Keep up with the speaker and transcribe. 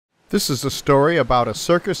This is a story about a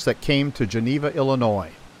circus that came to Geneva,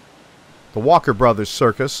 Illinois. The Walker Brothers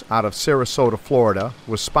Circus out of Sarasota, Florida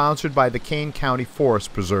was sponsored by the Kane County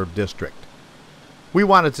Forest Preserve District. We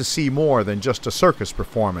wanted to see more than just a circus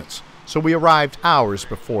performance, so we arrived hours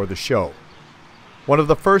before the show. One of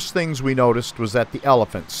the first things we noticed was that the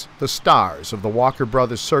elephants, the stars of the Walker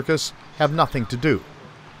Brothers Circus, have nothing to do.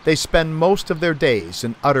 They spend most of their days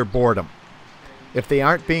in utter boredom. If they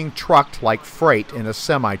aren't being trucked like freight in a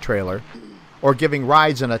semi-trailer, or giving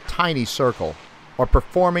rides in a tiny circle, or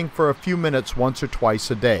performing for a few minutes once or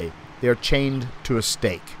twice a day, they are chained to a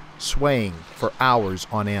stake, swaying for hours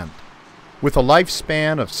on end. With a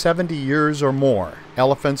lifespan of 70 years or more,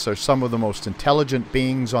 elephants are some of the most intelligent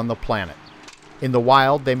beings on the planet. In the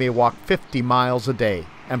wild, they may walk 50 miles a day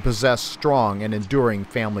and possess strong and enduring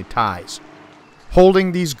family ties.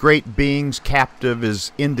 Holding these great beings captive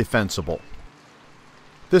is indefensible.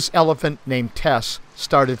 This elephant named Tess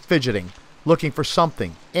started fidgeting, looking for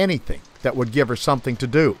something, anything, that would give her something to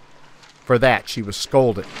do. For that, she was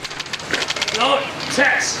scolded. No,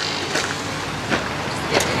 Tess!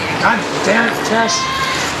 God damn it, Tess!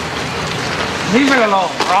 Leave it alone,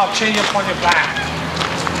 or I'll chain you up on your back.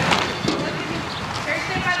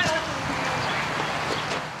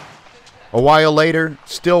 A while later,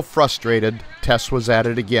 still frustrated, Tess was at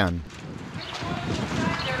it again.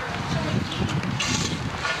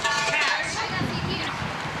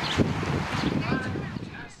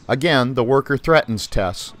 Again, the worker threatens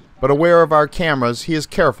Tess, but aware of our cameras, he is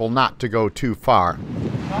careful not to go too far.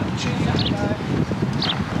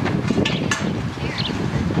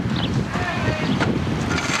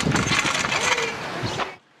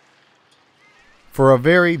 For a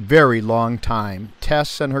very, very long time,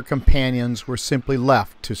 Tess and her companions were simply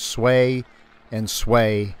left to sway and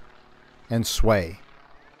sway and sway.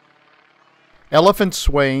 Elephant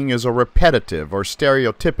swaying is a repetitive or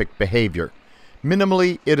stereotypic behavior.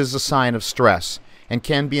 Minimally, it is a sign of stress and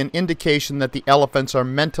can be an indication that the elephants are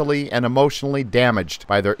mentally and emotionally damaged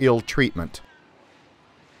by their ill treatment.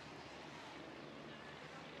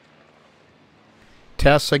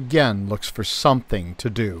 Tess again looks for something to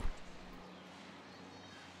do.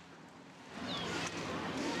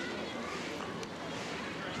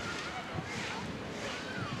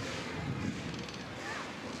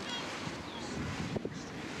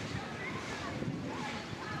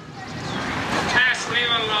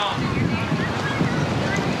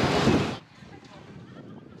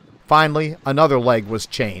 Finally, another leg was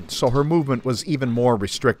chained, so her movement was even more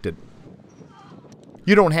restricted.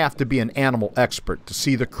 You don't have to be an animal expert to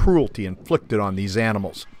see the cruelty inflicted on these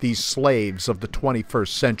animals, these slaves of the 21st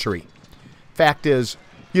century. Fact is,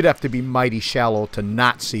 you'd have to be mighty shallow to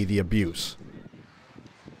not see the abuse.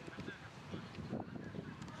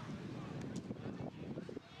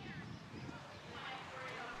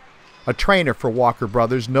 A trainer for Walker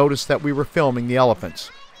Brothers noticed that we were filming the elephants.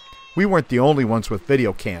 We weren't the only ones with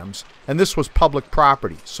video cams, and this was public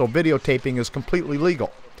property, so videotaping is completely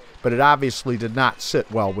legal. But it obviously did not sit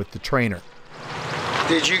well with the trainer.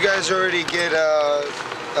 Did you guys already get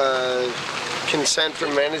consent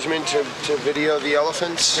from management to video the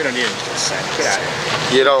elephants? We don't need consent. Get out of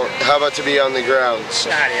here. You don't? How about to be on the grounds?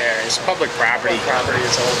 Get out of here. It's public property. Property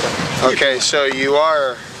is open. Okay, so you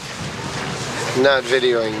are not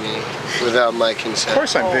videoing me without my consent. Of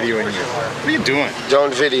course I'm videoing you. What are you doing?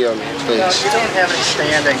 Don't video me, please. No, you don't have any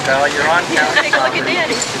standing, pal. You're on county property.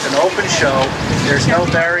 It's an open show. There's no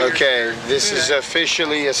barrier. Okay, this is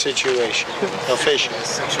officially a situation. Official.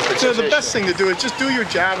 So the best thing to do is just do your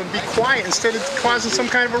job and be quiet instead of causing some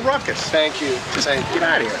kind of a ruckus. Thank you. Just get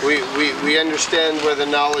out of here. We understand where the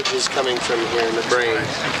knowledge is coming from here in the brain.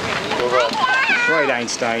 Right,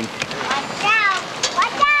 Einstein.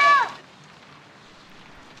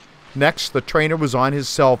 Next, the trainer was on his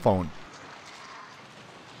cell phone.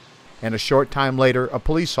 And a short time later, a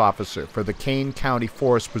police officer for the Kane County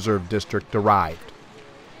Forest Preserve District arrived.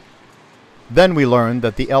 Then we learned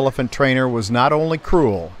that the elephant trainer was not only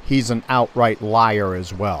cruel, he's an outright liar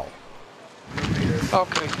as well.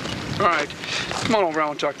 Okay, all right. Come on over, I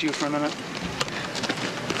want to talk to you for a minute.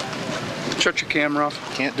 Shut your camera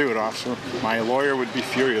off. Can't do it, officer. My lawyer would be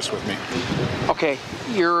furious with me. Okay,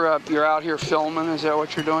 you're out here filming, is that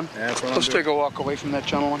what you're doing? Yeah, that's what Let's I'm doing. take a walk away from that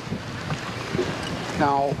gentleman.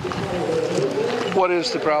 Now, what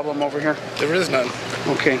is the problem over here? There is none.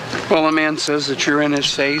 Okay, well, the man says that you're in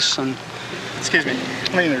his face and... Excuse me.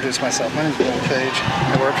 Let me introduce myself. My name is Bill Page.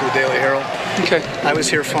 I work for the Daily Herald. Okay. I was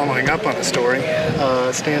here following up on the story,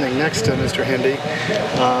 standing next to Mr. Hindi.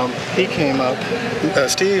 He came up.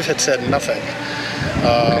 Steve had said nothing.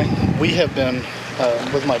 We have been,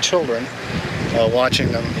 with my children,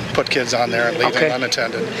 watching them put kids on there and leave them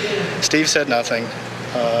unattended. Steve said nothing.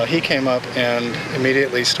 He came up and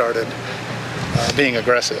immediately started being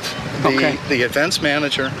aggressive. The events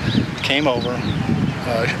manager came over.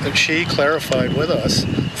 She clarified with us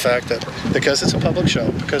the fact that because it's a public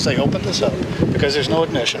show, because they opened this up, because there's no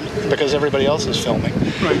admission, because everybody else is filming,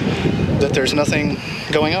 that there's nothing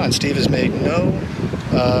going on. Steve has made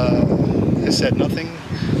has said nothing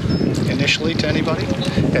initially to anybody,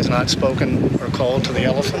 has not spoken or called to the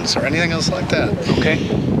elephants or anything else like that.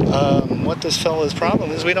 What this fella's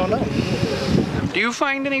problem is, we don't know. Do you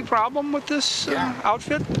find any problem with this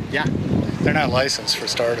outfit? Yeah. They're not licensed, for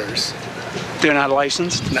starters. They're not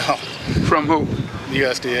licensed? No. From who?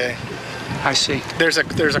 USDA. I see. There's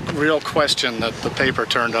a real question that the paper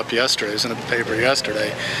turned up yesterday, it was in the paper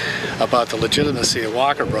yesterday, about the legitimacy of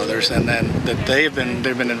Walker Brothers, and then that they've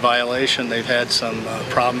been in violation. They've had some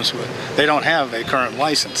problems with. They don't have a current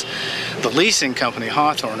license. The leasing company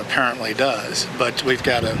Hawthorne apparently does, but we've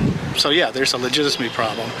got a. So yeah, there's a legitimacy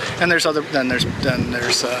problem, and there's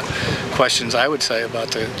questions, I would say,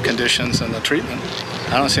 about the conditions and the treatment.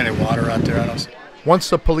 I don't see any water out there. I don't see. Once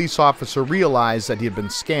the police officer realized that he had been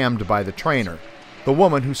scammed by the trainer, the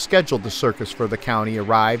woman who scheduled the circus for the county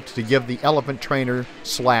arrived to give the elephant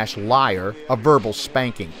trainer/liar a verbal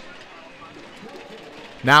spanking.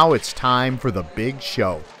 Now it's time for the big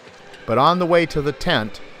show. But on the way to the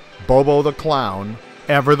tent, Bobo the clown,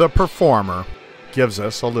 ever the performer, gives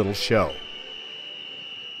us a little show.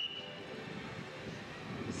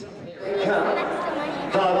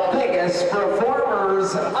 The biggest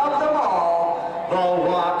performers of them all, the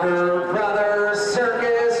Walker Brothers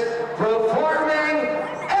Circus performing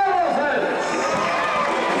elephants.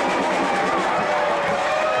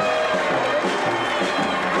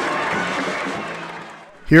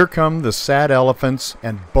 Here come the sad elephants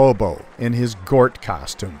and Bobo in his Gort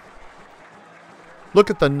costume. Look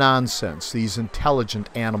at the nonsense these intelligent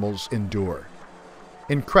animals endure.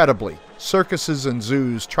 Incredibly, circuses and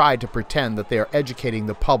zoos try to pretend that they are educating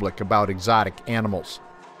the public about exotic animals.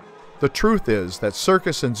 The truth is that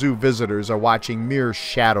circus and zoo visitors are watching mere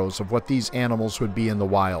shadows of what these animals would be in the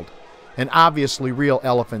wild. And obviously real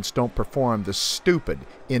elephants don't perform the stupid,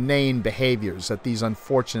 inane behaviors that these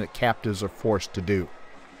unfortunate captives are forced to do.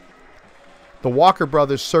 The Walker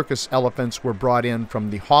Brothers Circus elephants were brought in from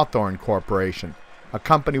the Hawthorne Corporation, a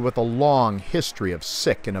company with a long history of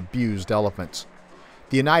sick and abused elephants.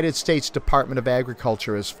 The United States Department of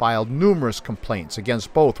Agriculture has filed numerous complaints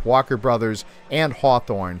against both Walker Brothers and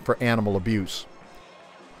Hawthorne for animal abuse.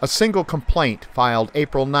 A single complaint filed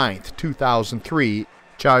April 9, 2003,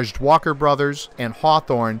 charged Walker Brothers and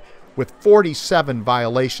Hawthorne with 47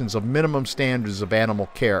 violations of minimum standards of animal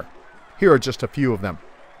care. Here are just a few of them.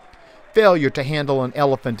 Failure to handle an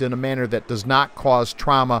elephant in a manner that does not cause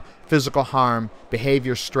trauma, physical harm,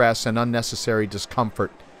 behavior stress, and unnecessary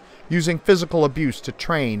discomfort. Using physical abuse to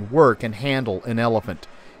train, work, and handle an elephant.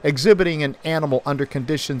 Exhibiting an animal under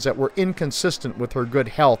conditions that were inconsistent with her good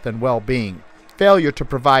health and well-being. Failure to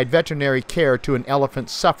provide veterinary care to an elephant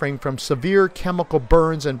suffering from severe chemical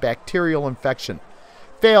burns and bacterial infection.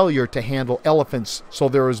 Failure to handle elephants so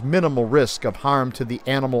there is minimal risk of harm to the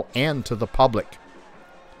animal and to the public.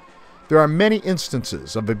 There are many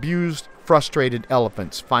instances of abused, frustrated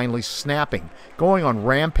elephants finally snapping, going on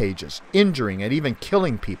rampages, injuring, and even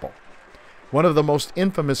killing people. One of the most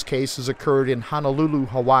infamous cases occurred in Honolulu,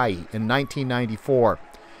 Hawaii in 1994,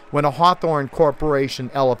 when a Hawthorne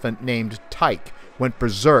Corporation elephant named Tyke went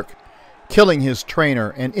berserk, killing his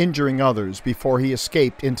trainer and injuring others before he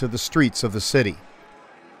escaped into the streets of the city.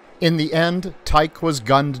 In the end, Tyke was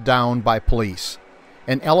gunned down by police.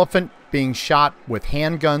 An elephant being shot with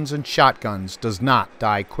handguns and shotguns does not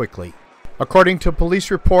die quickly. According to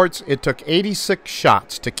police reports, it took 86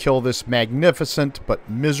 shots to kill this magnificent but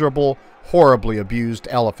miserable, horribly abused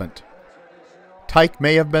elephant. Tyke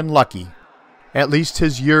may have been lucky. At least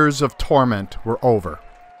his years of torment were over.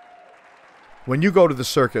 When you go to the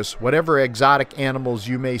circus, whatever exotic animals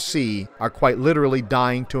you may see are quite literally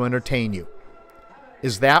dying to entertain you.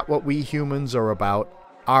 Is that what we humans are about?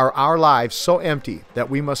 Are our lives so empty that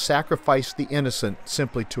we must sacrifice the innocent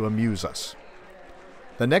simply to amuse us?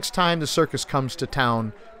 The next time the circus comes to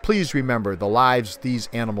town, please remember the lives these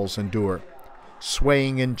animals endure.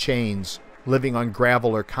 Swaying in chains, living on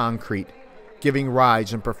gravel or concrete, giving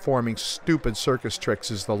rides and performing stupid circus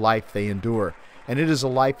tricks is the life they endure, and it is a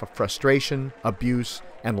life of frustration, abuse,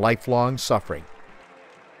 and lifelong suffering.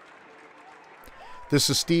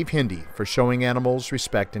 This is Steve Hindy for Showing Animals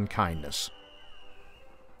Respect and Kindness.